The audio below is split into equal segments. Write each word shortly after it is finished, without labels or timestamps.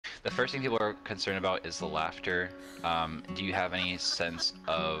The first thing people are concerned about is the laughter. Do you have any sense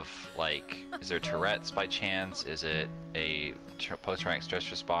of, like, is there Tourette's by chance? Is it a post-traumatic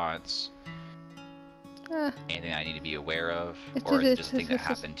stress response? Anything I need to be aware of? Or is it just a thing that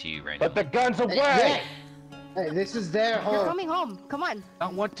happened to you randomly? Put the guns away! Hey, this is their home. You're coming home. Come on.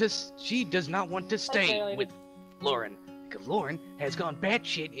 She does not want to stay with Lauren. Because Lauren has gone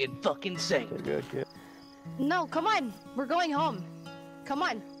batshit and fucking insane. Good. No, come on. We're going home. Come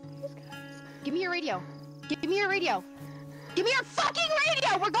on. Give me your radio. Give me your radio. Give me your fucking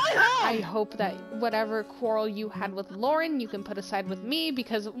radio! We're going home! I hope that whatever quarrel you had with Lauren, you can put aside with me,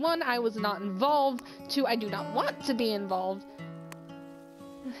 because 1, I was not involved, 2, I do not want to be involved.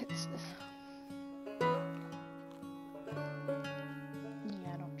 Yeah,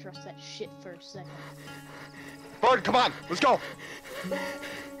 I don't trust that shit for a second. Bird, come on! Let's go!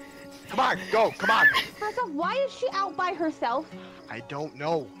 Come on, go! Come on! First off, why is she out by herself? I don't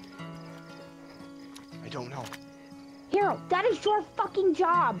know. Hero, that is your fucking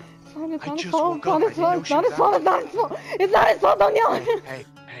job. It's not his just fault. woke It's not up. his fault. It's not his fault. It's not his fault. It's not his fault. Don't yell at him. Hey.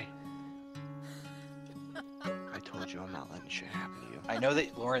 I told you I'm not letting shit happen to you. I know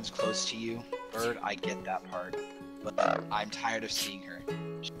that Lauren's close to you, Bird. I get that part, but I'm tired of seeing her.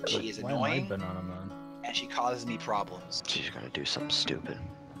 She is annoying, and she causes me problems. She's gonna do something stupid.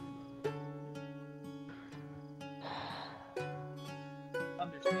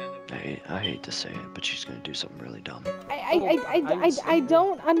 I hate to say it, but she's gonna do something really dumb. I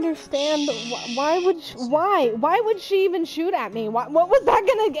don't understand. Why would she even shoot at me? What was that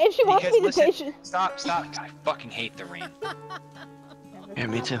gonna? If she wants me to take. Stop! I fucking hate the rain. Yeah,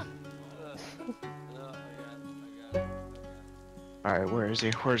 me too. Alright, where is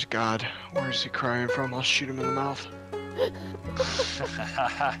he? Where's God? Where is he crying from? I'll shoot him in the mouth.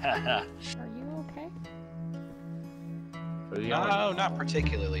 Are you okay? No, not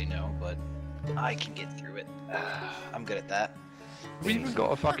particularly, no, but I can get through it. I'm good at that. We even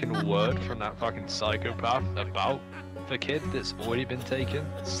got a fucking word from that fucking psychopath about the kid that's already been taken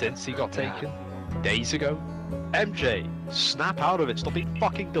since he got taken days ago. MJ, snap out of it. Stop being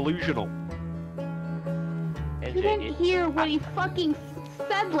fucking delusional. You didn't hear what he fucking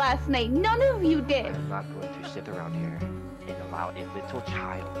said last night. None of you did. I'm not going to sit around here and allow a little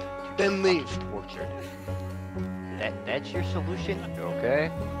child to Then leave. tortured. That's your solution? You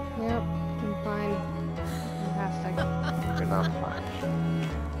okay? Yep, I'm fine. Fantastic. You're not fine.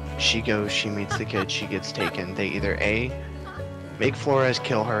 She goes, she meets the kid, she gets taken. They either A, make Flores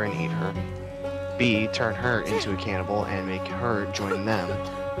kill her and eat her, B, turn her into a cannibal and make her join them,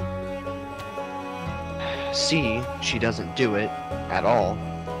 C, she doesn't do it at all.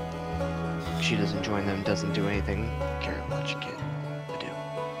 She doesn't join them, doesn't do anything. Garrett, watch your kid. I do.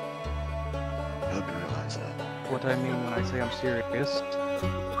 I hope you realize that. What I mean when I say I'm serious.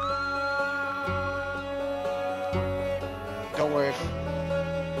 Don't worry.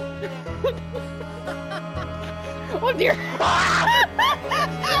 Oh dear.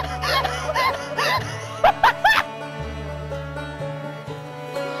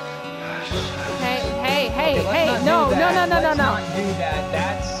 Hey, no. Let's not do that.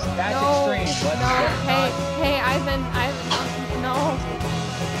 That's extreme. Hey, Ivan, no.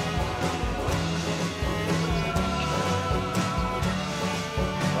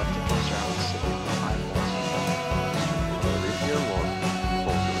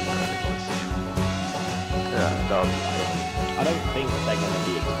 I don't think they're going to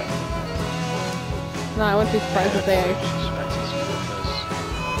be expecting this. No, I wouldn't be surprised if they are.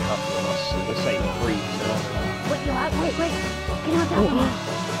 The same breed. Wait. Get out that way.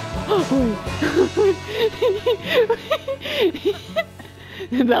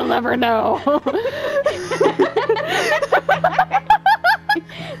 They'll never know.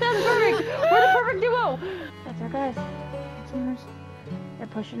 That's perfect. We're the perfect duo. That's our guys. That's ours. They're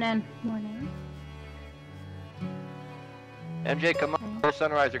pushing in. Morning. MJ, come on. Before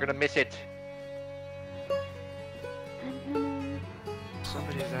sunrise, you're gonna miss it.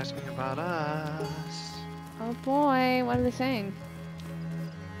 Somebody's asking about us. Oh boy, what are they saying?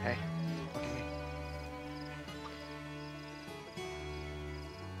 Hey, look at me.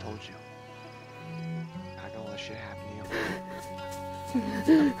 Told you. I don't let shit happen to you.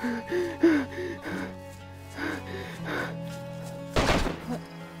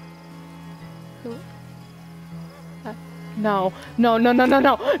 Who? No, Ivan,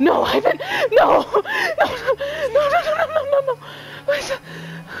 no. No,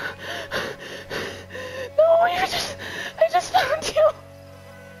 I just found you.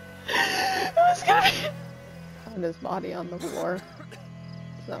 It was gonna be. Found his body on the floor.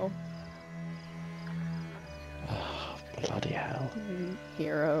 So. Oh, bloody hell. hell?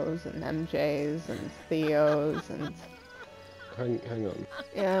 Heroes and MJs and Theos and... Hang on.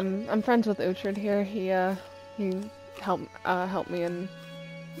 Yeah, I'm friends with Uhtred here. He helped me in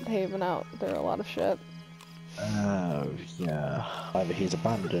Haven out through a lot of shit. Oh, yeah. Either he's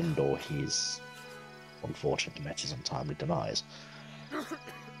abandoned or he's unfortunately met his untimely demise.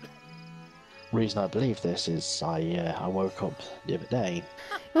 Reason I believe this is I woke up the other day.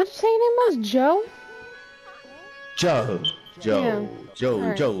 What did you say your name was? Joe? Joe.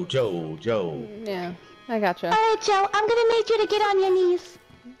 Joe. Yeah, I gotcha. Alright, Joe, I'm gonna need you to get on your knees.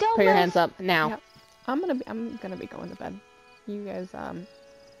 Don't Put your move. hands up now. Yep. I'm gonna be going to bed. You guys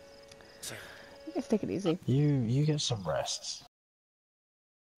take it easy. You get some rest.